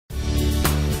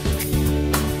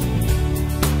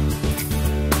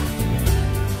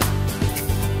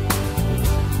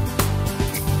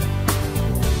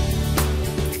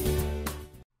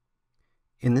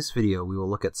In this video, we will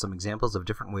look at some examples of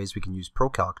different ways we can use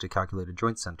ProCalc to calculate a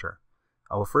joint center.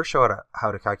 I will first show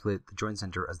how to calculate the joint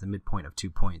center as the midpoint of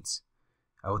 2 points.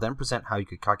 I will then present how you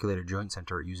could calculate a joint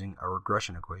center using a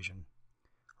regression equation.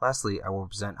 Lastly, I will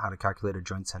present how to calculate a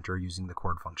joint center using the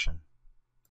chord function.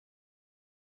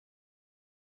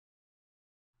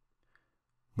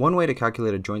 One way to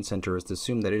calculate a joint center is to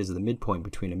assume that it is the midpoint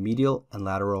between a medial and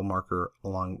lateral marker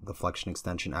along the flexion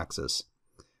extension axis.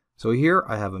 So here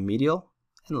I have a medial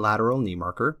and lateral knee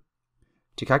marker.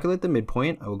 To calculate the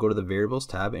midpoint, I will go to the Variables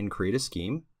tab and create a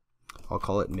scheme. I'll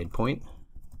call it midpoint.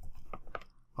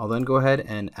 I'll then go ahead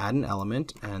and add an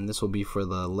element, and this will be for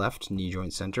the left knee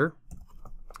joint center.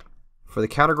 For the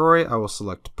category, I will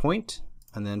select point,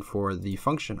 and then for the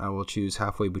function, I will choose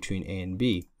halfway between A and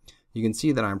B. You can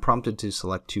see that I'm prompted to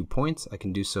select 2 points. I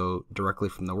can do so directly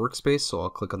from the workspace, so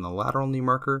I'll click on the lateral knee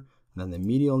marker, and then the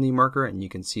medial knee marker, and you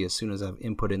can see as soon as I've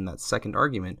input in that second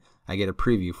argument, I get a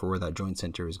preview for where that joint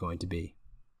center is going to be.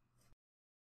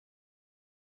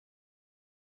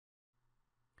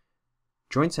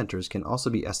 Joint centers can also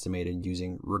be estimated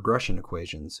using regression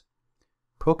equations.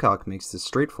 ProCalc makes this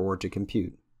straightforward to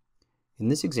compute. In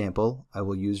this example, I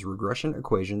will use regression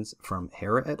equations from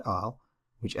Hara et al.,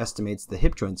 which estimates the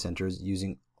hip joint centers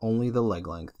using only the leg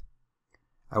length.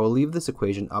 I will leave this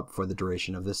equation up for the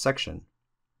duration of this section.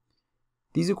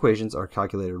 These equations are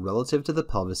calculated relative to the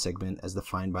pelvis segment as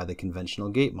defined by the conventional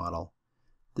gait model.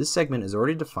 This segment is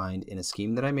already defined in a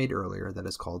scheme that I made earlier that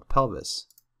is called pelvis.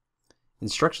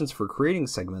 Instructions for creating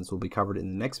segments will be covered in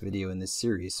the next video in this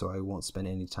series, so I won't spend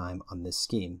any time on this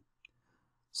scheme.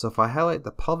 So if I highlight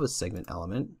the pelvis segment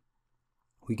element,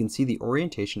 we can see the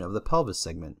orientation of the pelvis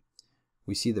segment.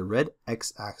 We see the red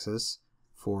x-axis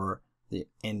for the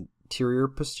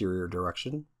anterior-posterior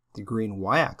direction, the green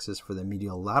y-axis for the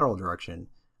medial-lateral direction,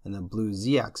 and the blue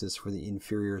z-axis for the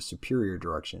inferior-superior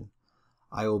direction.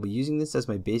 I will be using this as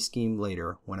my base scheme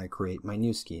later when I create my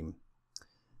new scheme.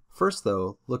 First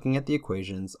though, looking at the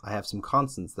equations, I have some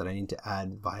constants that I need to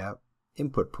add via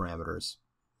input parameters.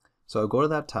 So I'll go to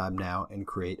that tab now and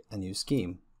create a new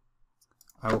scheme.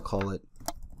 I will call it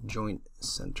joint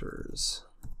centers.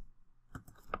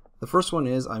 The first one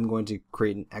is I'm going to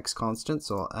create an x constant,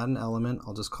 so I'll add an element,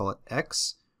 I'll just call it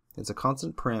x. It's a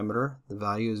constant parameter, the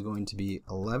value is going to be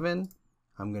 11.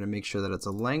 I'm going to make sure that it's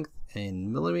a length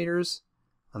in millimeters,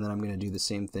 and then I'm going to do the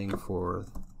same thing for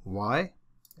y.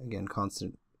 Again,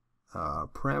 constant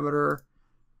parameter,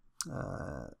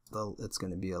 it's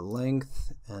going to be a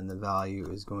length, and the value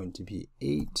is going to be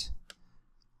 8.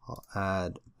 I'll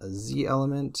add a z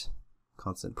element,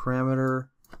 constant parameter,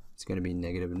 it's going to be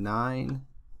 -9.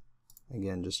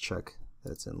 Again, just check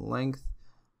that it's in length.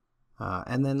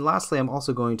 And then lastly, I'm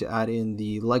also going to add in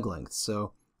the leg length.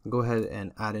 So I'll go ahead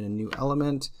and add in a new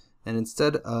element, and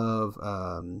instead of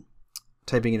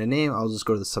typing in a name, I'll just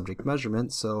go to the subject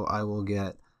measurement. So I will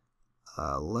get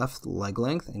left leg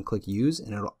length and click use,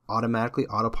 and it'll automatically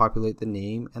auto-populate the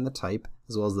name and the type,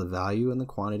 as well as the value and the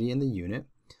quantity and the unit.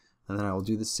 And then I will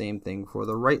do the same thing for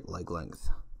the right leg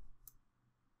length.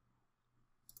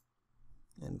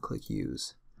 And click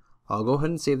use. I'll go ahead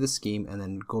and save this scheme and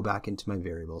then go back into my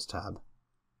Variables tab.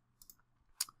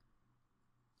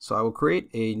 So I will create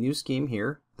a new scheme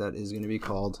here that is going to be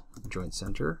called joint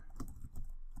center.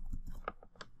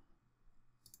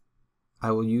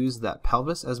 I will use that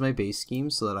pelvis as my base scheme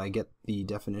so that I get the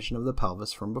definition of the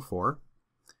pelvis from before.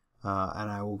 And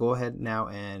I will go ahead now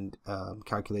and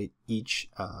calculate each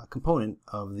component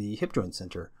of the hip joint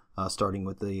center, starting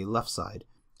with the left side.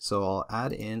 So I'll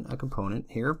add in a component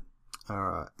here.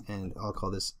 And I'll call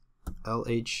this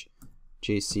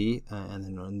LHJC, and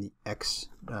then on the X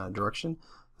direction.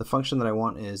 The function that I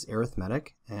want is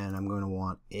arithmetic, and I'm going to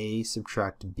want A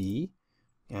subtract B,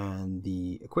 and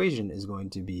the equation is going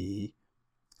to be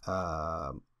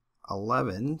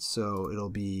 11, so it'll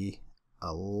be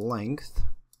a length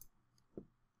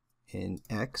in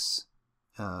X,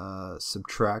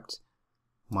 subtract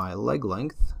my leg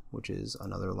length, which is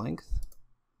another length,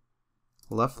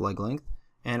 left leg length,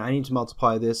 and I need to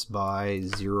multiply this by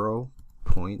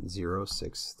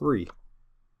 0.063.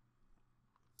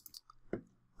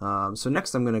 So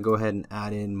next I'm going to go ahead and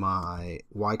add in my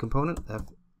y component,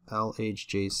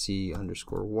 LHJC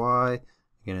underscore y.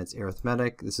 Again, it's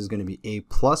arithmetic. This is going to be a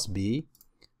plus b.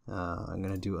 I'm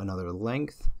going to do another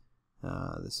length.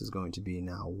 This is going to be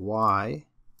now y,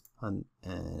 and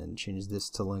change this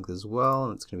to length as well,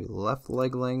 and it's going to be left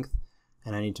leg length,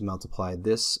 and I need to multiply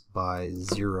this by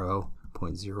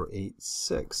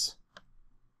 0.086.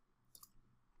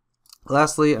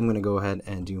 Lastly, I'm going to go ahead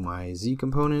and do my z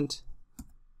component.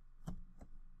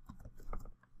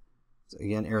 So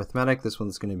again, arithmetic, this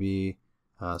one's going to be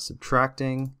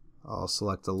subtracting, I'll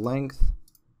select a length.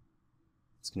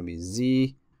 It's going to be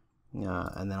Z,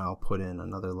 and then I'll put in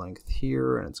another length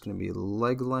here, and it's going to be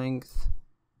leg length,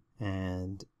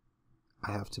 and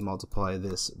I have to multiply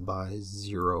this by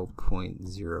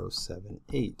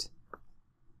 0.078.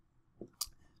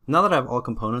 Now that I have all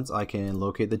components, I can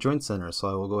locate the joint center, so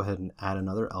I will go ahead and add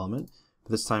another element.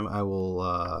 This time I will,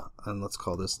 and let's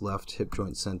call this left hip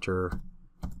joint center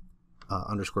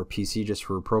underscore PC just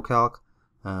for ProCalc.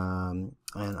 And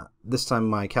this time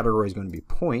my category is going to be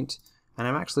point, and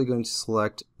I'm actually going to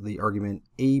select the argument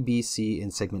ABC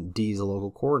in segment D's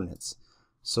local coordinates.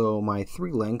 So my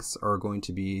three lengths are going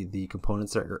to be the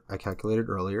components that I calculated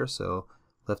earlier, so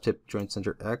left hip joint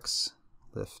center X,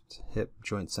 left hip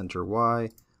joint center Y,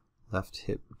 left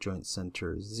hip joint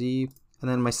center Z, and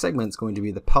then my segment is going to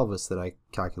be the pelvis that I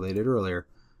calculated earlier.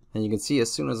 And you can see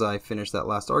as soon as I finish that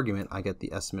last argument, I get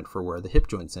the estimate for where the hip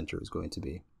joint center is going to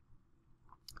be.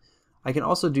 I can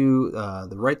also do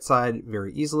the right side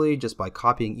very easily just by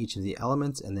copying each of the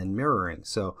elements and then mirroring.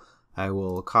 So I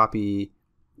will copy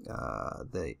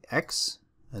the X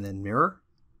and then mirror.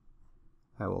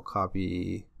 I will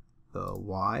copy the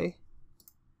Y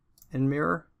and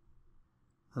mirror.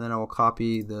 And then I will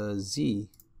copy the Z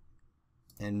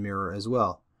and mirror as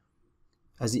well.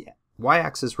 As the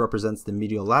y-axis represents the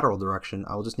medial lateral direction,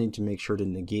 I will just need to make sure to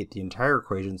negate the entire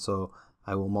equation, so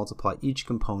I will multiply each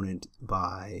component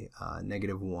by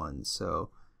 -1. So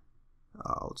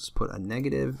I'll just put a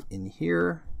negative in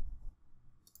here.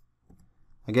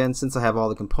 Again, since I have all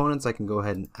the components, I can go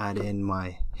ahead and add in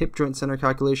my hip joint center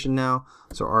calculation now.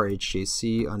 So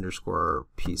RHJC underscore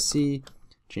PC,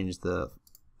 change the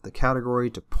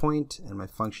category to point, and my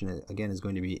function again is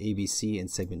going to be ABC in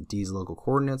segment D's local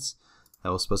coordinates. I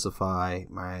will specify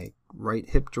my right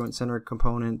hip joint center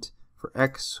component for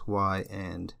X, Y,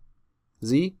 and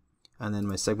Z, and then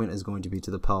my segment is going to be to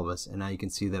the pelvis. And now you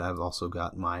can see that I've also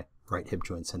got my right hip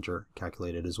joint center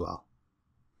calculated as well.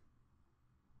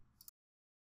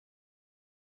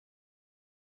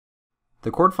 The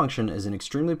chord function is an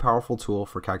extremely powerful tool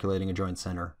for calculating a joint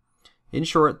center. In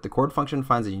short, the chord function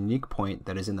finds a unique point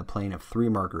that is in the plane of three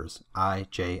markers, I,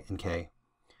 J, and K.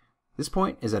 This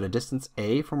point is at a distance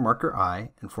A from marker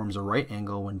I and forms a right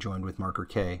angle when joined with marker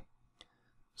K.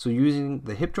 So using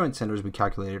the hip joint centers we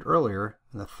calculated earlier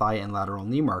and the thigh and lateral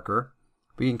knee marker,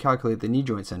 we can calculate the knee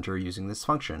joint center using this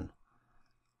function.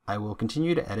 I will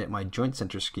continue to edit my joint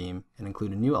center scheme and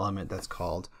include a new element that's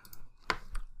called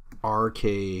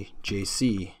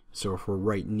RKJC, so for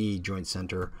right knee joint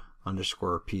center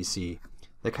underscore PC.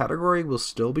 The category will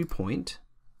still be point,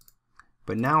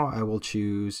 but now I will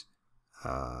choose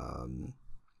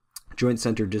joint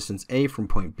center distance A from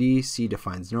point B, C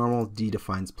defines normal, D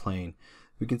defines plane.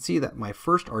 We can see that my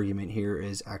first argument here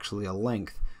is actually a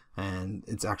length, and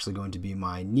it's actually going to be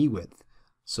my knee width.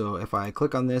 So if I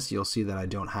click on this, you'll see that I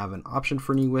don't have an option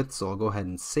for knee width, so I'll go ahead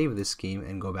and save this scheme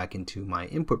and go back into my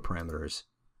input parameters.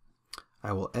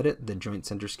 I will edit the joint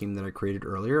center scheme that I created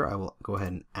earlier. I will go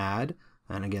ahead and add,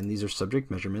 and again these are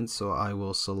subject measurements, so I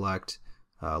will select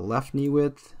left knee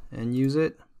width and use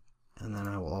it, and then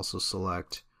I will also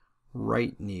select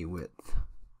right knee width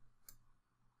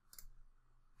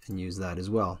and use that as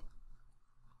well.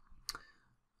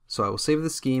 So I will save the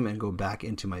scheme and go back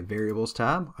into my variables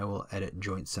tab. I will edit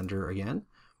joint center again.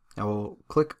 I will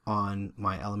click on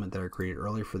my element that I created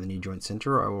earlier for the knee joint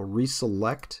center. I will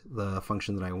reselect the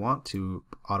function that I want to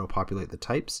auto-populate the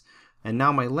types. And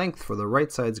now my length for the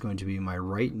right side is going to be my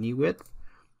right knee width.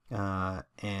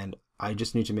 And I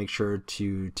just need to make sure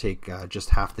to take just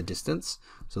half the distance.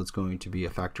 So it's going to be a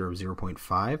factor of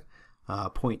 0.5.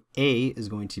 Point A is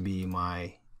going to be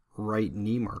my right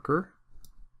knee marker.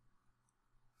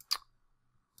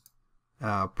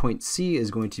 Point C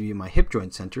is going to be my hip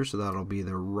joint center, so that'll be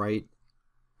the right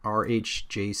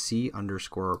RHJC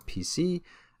underscore PC,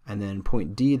 and then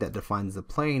point D that defines the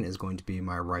plane is going to be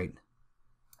my right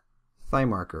thigh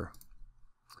marker.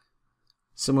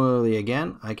 Similarly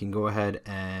again, I can go ahead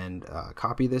and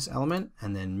copy this element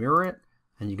and then mirror it,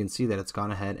 and you can see that it's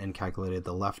gone ahead and calculated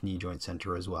the left knee joint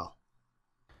center as well.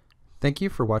 Thank you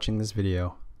for watching this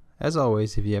video. As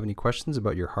always, if you have any questions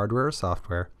about your hardware or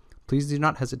software, please do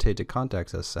not hesitate to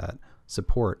contact us at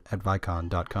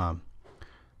support@vicon.com.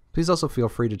 Please also feel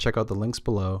free to check out the links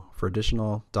below for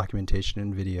additional documentation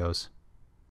and videos.